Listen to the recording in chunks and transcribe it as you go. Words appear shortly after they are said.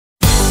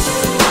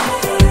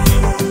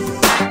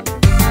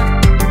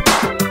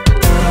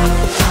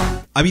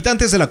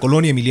Habitantes de la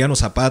colonia Emiliano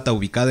Zapata,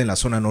 ubicada en la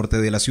zona norte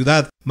de la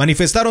ciudad,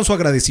 manifestaron su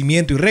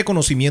agradecimiento y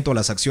reconocimiento a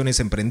las acciones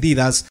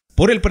emprendidas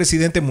por el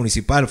presidente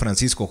municipal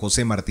Francisco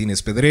José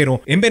Martínez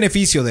Pedrero en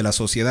beneficio de la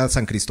sociedad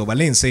san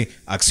cristobalense,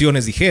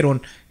 acciones,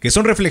 dijeron, que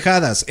son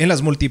reflejadas en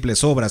las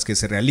múltiples obras que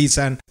se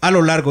realizan a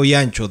lo largo y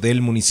ancho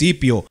del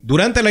municipio.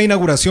 Durante la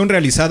inauguración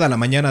realizada la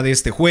mañana de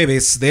este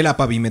jueves de la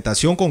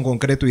pavimentación con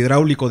concreto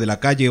hidráulico de la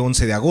calle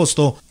 11 de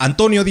agosto,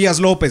 Antonio Díaz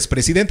López,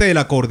 presidente de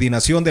la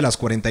coordinación de las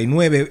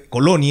 49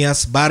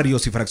 colonias,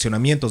 barrios y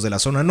fraccionamientos de la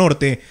zona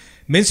norte,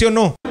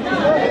 mencionó: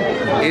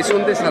 es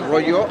un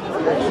desarrollo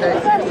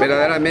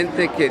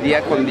verdaderamente que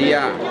día con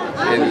día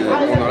el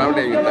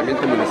honorable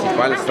ayuntamiento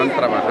municipal están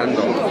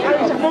trabajando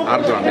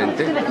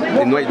arduamente,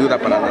 y no hay duda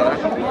para nada,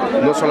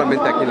 no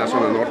solamente aquí en la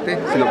zona norte,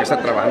 sino que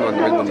está trabajando a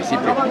nivel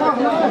municipio.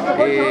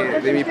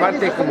 De mi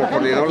parte, como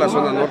coordinador de la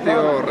zona norte,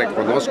 yo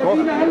reconozco.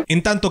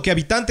 En tanto que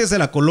habitantes de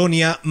la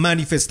colonia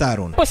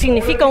manifestaron: pues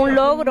significa un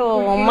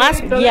logro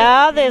más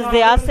ya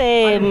desde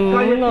hace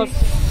unos...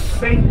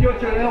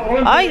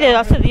 de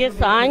hace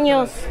 10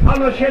 años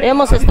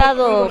hemos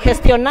estado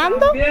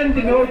gestionando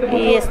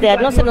y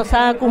no se nos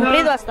ha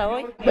cumplido hasta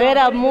hoy.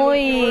 Era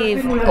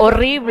muy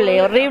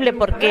horrible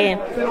porque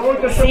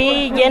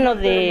sí, lleno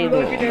de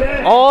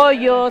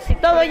hoyos y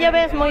todo, ya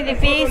ves, muy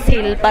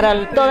difícil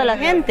para toda la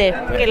gente.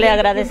 Que le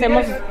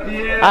agradecemos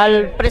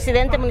al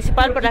presidente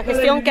municipal por la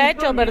gestión que ha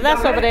hecho, ¿verdad?,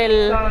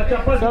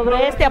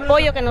 sobre este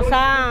apoyo que nos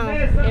ha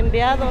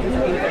enviado.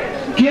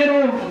 Quiero,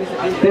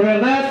 de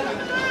verdad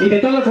y de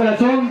todo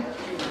corazón,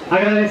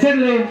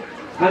 agradecerle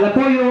al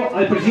apoyo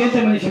al presidente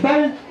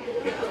municipal,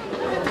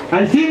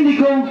 al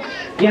síndico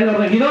y a los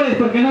regidores,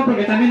 ¿por qué no?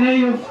 Porque también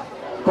ellos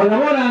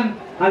colaboran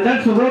al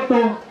dar su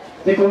voto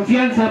de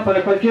confianza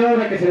para cualquier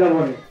obra que se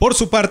elabore. Por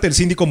su parte, el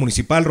síndico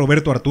municipal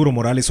Roberto Arturo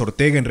Morales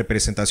Ortega, en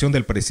representación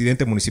del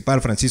presidente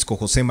municipal Francisco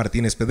José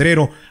Martínez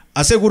Pedrero,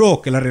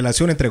 aseguró que la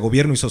relación entre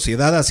gobierno y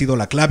sociedad ha sido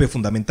la clave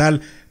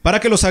fundamental para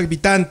que los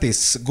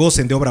habitantes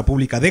gocen de obra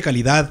pública de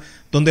calidad,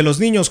 donde los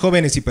niños,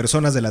 jóvenes y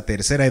personas de la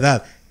tercera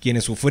edad,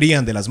 quienes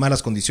sufrían de las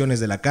malas condiciones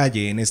de la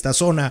calle en esta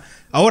zona,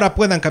 ahora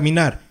puedan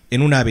caminar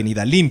en una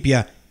avenida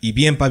limpia y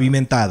bien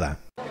pavimentada.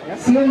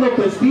 Siendo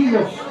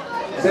testigos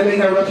de la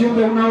inauguración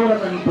de una obra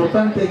tan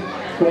importante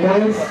como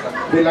es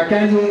de la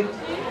calle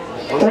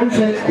 11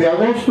 de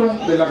agosto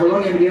de la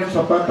colonia Emiliano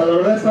Zapata. La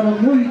verdad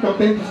estamos muy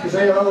contentos que se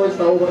haya dado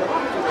esta obra,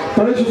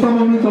 por eso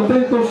estamos muy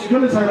contentos. Yo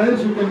les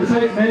agradezco que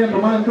me hayan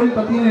tomado en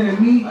cuenta, tienen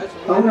en mí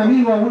a un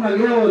amigo, a un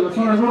aliado de la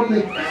zona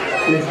norte.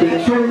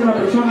 Soy una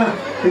persona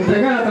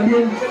entregada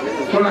también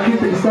con la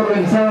gente que está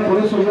organizada,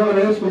 por eso yo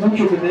agradezco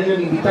mucho que me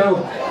hayan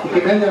invitado y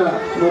que me haya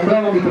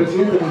nombrado a mi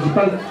presidente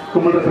municipal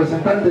como el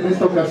representante en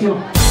esta ocasión.